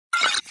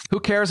Who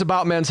cares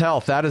about men's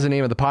health? That is the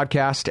name of the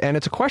podcast. And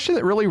it's a question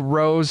that really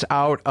rose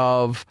out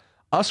of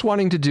us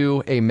wanting to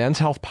do a men's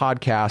health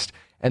podcast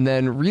and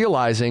then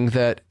realizing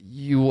that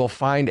you will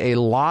find a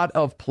lot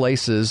of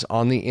places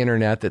on the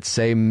internet that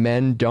say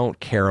men don't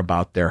care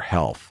about their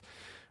health.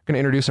 We're going to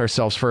introduce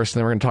ourselves first, and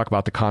then we're going to talk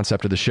about the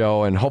concept of the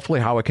show and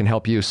hopefully how it can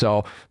help you.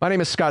 So my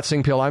name is Scott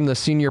Singpil. I'm the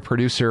senior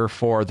producer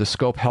for the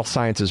Scope Health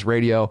Sciences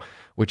Radio,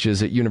 which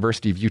is at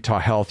University of Utah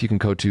Health. You can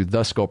go to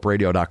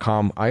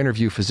thescoperadio.com. I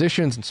interview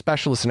physicians and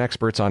specialists and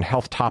experts on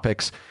health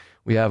topics.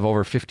 We have over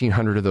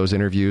 1,500 of those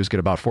interviews, get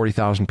about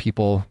 40,000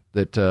 people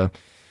that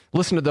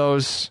listen to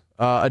those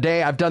a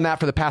day. I've done that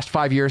for the past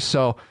 5 years,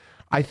 so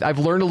I've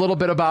learned a little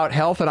bit about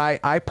health, and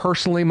I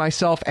personally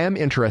myself am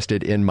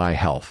interested in my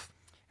health.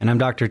 And I'm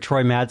Dr.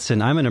 Troy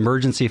Madsen. I'm an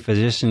emergency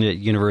physician at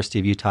University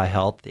of Utah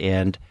Health,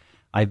 and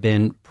I've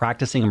been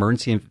practicing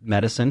emergency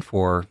medicine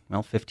for,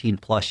 15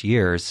 plus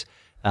years.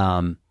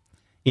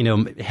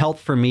 Health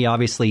for me,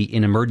 obviously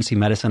in emergency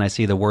medicine, I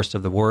see the worst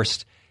of the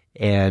worst.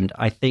 And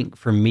I think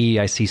for me,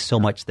 I see so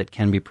much that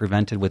can be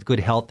prevented with good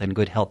health and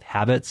good health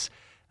habits.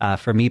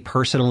 For me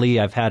personally,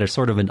 I've had a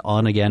sort of an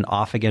on-again,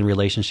 off-again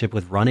relationship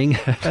with running.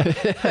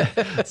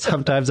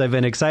 Sometimes I've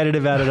been excited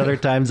about it. Other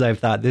times I've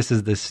thought, this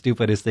is the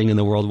stupidest thing in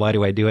the world. Why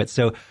do I do it?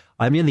 So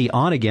I'm in the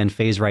on-again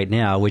phase right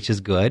now, which is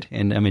good,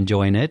 and I'm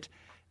enjoying it.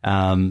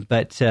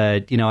 But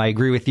I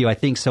agree with you. I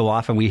think so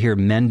often we hear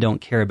men don't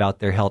care about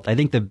their health. I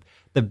think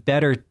the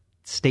better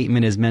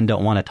statement is men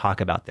don't want to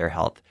talk about their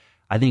health.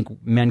 I think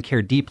men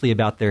care deeply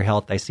about their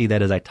health. I see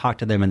that as I talk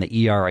to them in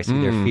the ER. I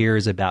see their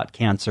fears about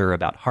cancer,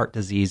 about heart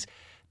disease,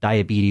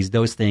 diabetes,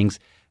 those things.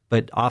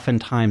 But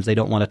oftentimes they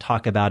don't want to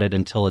talk about it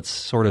until it's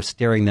sort of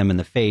staring them in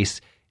the face.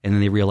 And then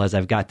they realize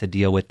I've got to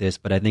deal with this.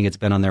 But I think it's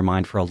been on their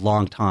mind for a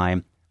long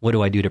time. What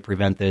do I do to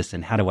prevent this?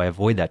 And how do I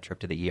avoid that trip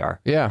to the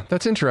ER? Yeah,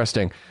 that's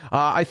interesting.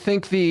 I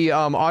think the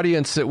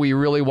audience that we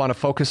really want to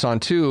focus on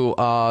too,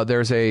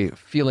 there's a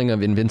feeling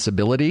of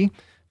invincibility.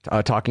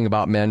 Talking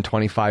about men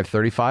 25,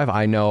 35.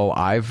 I know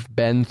I've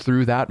been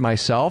through that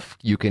myself.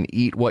 You can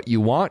eat what you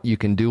want. You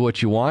can do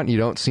what you want. You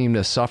don't seem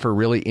to suffer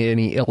really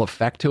any ill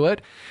effect to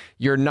it.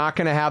 You're not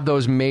going to have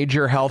those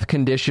major health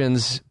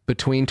conditions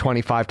between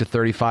 25 to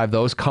 35.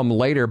 Those come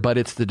later, but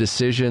it's the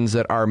decisions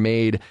that are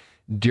made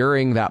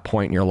during that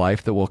point in your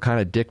life that will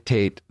kind of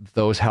dictate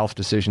those health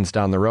decisions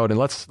down the road. And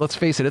let's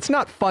face it, it's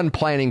not fun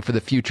planning for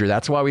the future.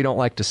 That's why we don't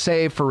like to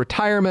save for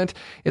retirement.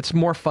 It's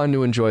more fun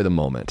to enjoy the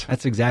moment.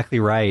 That's exactly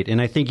right.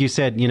 And I think you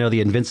said, the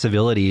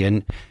invincibility,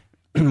 and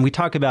we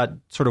talk about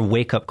sort of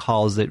wake-up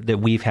calls that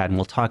we've had, and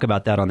we'll talk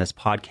about that on this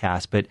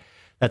podcast. But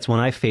that's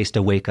when I faced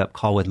a wake-up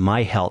call with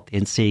my health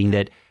and seeing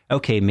that,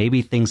 okay,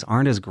 maybe things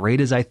aren't as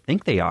great as I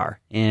think they are.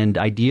 And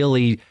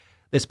ideally,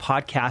 this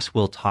podcast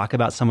will talk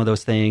about some of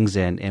those things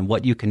and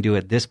what you can do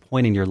at this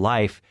point in your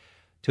life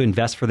to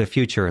invest for the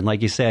future. And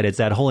like you said, it's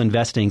that whole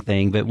investing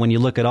thing. But when you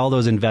look at all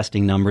those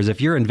investing numbers,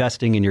 if you're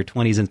investing in your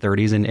 20s and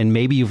 30s, and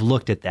maybe you've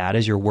looked at that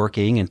as you're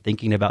working and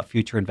thinking about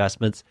future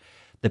investments,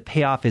 the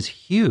payoff is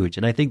huge.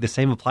 And I think the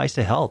same applies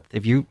to health.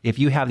 If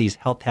you have these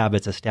health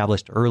habits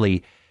established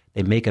early,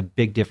 they make a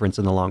big difference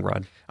in the long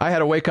run. I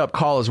had a wake-up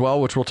call as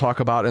well, which we'll talk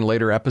about in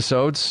later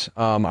episodes.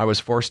 I was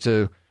forced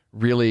to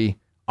really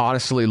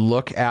honestly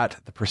look at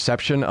the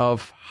perception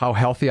of how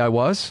healthy I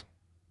was,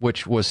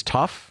 which was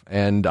tough,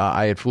 and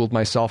I had fooled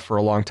myself for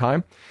a long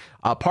time.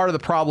 Part of the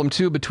problem,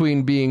 too,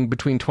 being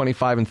between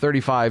 25 and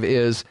 35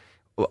 is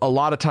a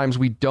lot of times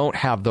we don't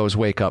have those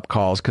wake-up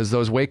calls because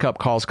those wake-up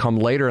calls come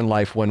later in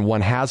life when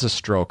one has a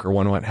stroke or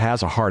when one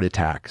has a heart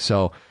attack.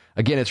 So,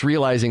 again, it's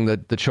realizing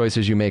that the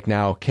choices you make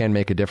now can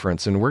make a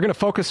difference. And we're going to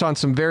focus on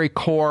some very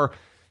core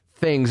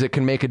things that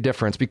can make a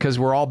difference because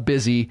we're all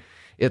busy.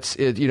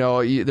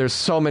 There's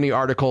so many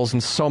articles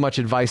and so much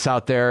advice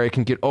out there. It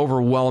can get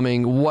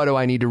overwhelming. What do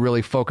I need to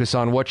really focus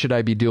on? What should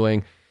I be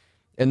doing?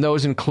 And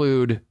those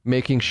include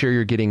making sure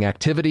you're getting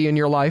activity in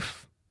your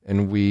life.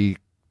 And we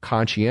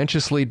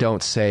conscientiously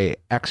don't say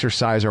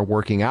exercise or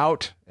working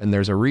out. And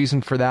there's a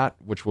reason for that,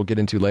 which we'll get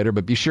into later.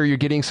 But be sure you're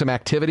getting some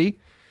activity.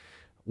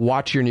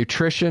 Watch your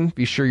nutrition.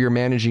 Be sure you're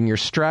managing your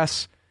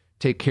stress.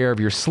 Take care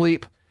of your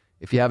sleep.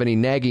 If you have any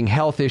nagging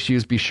health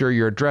issues, be sure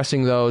you're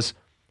addressing those.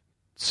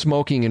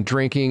 Smoking and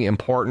drinking,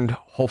 important.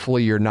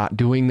 Hopefully you're not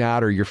doing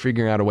that or you're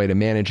figuring out a way to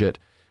manage it.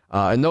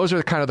 And those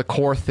are kind of the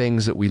core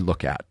things that we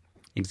look at.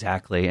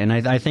 Exactly. And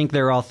I think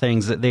they're all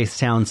things that they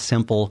sound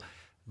simple,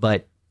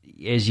 but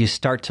as you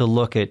start to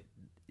look at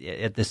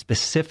the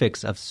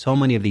specifics of so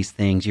many of these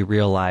things, you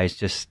realize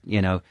just,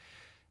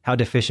 how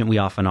deficient we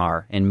often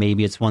are. And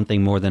maybe it's one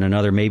thing more than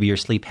another. Maybe your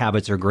sleep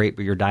habits are great,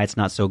 but your diet's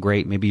not so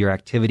great. Maybe your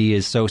activity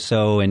is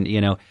so-so. And,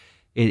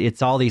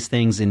 it's all these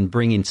things and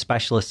bringing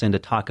specialists in to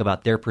talk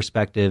about their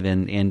perspective.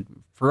 And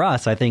for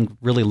us, I think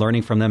really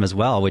learning from them as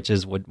well, which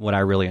is what I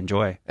really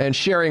enjoy. And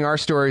sharing our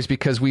stories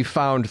because we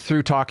found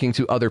through talking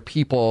to other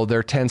people,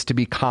 there tends to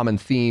be common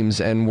themes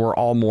and we're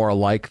all more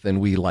alike than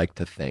we like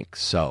to think.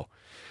 So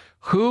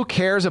who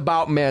cares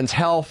about men's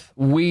health?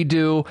 We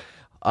do.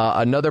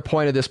 Another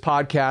point of this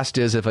podcast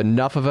is if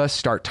enough of us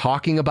start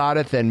talking about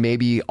it, then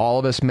maybe all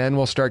of us men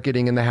will start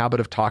getting in the habit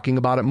of talking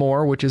about it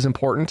more, which is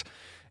important.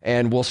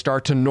 And we'll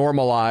start to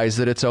normalize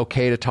that it's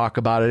okay to talk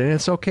about it. And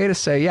it's okay to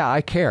say, yeah,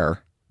 I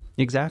care.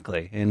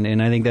 Exactly.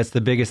 And I think that's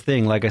the biggest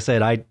thing. Like I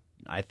said,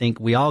 I think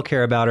we all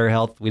care about our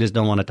health. We just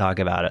don't want to talk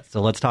about it.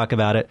 So let's talk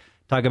about it,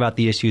 talk about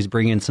the issues,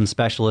 bring in some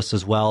specialists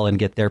as well and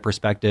get their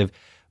perspective,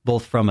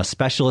 both from a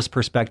specialist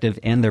perspective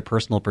and their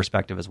personal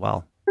perspective as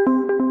well.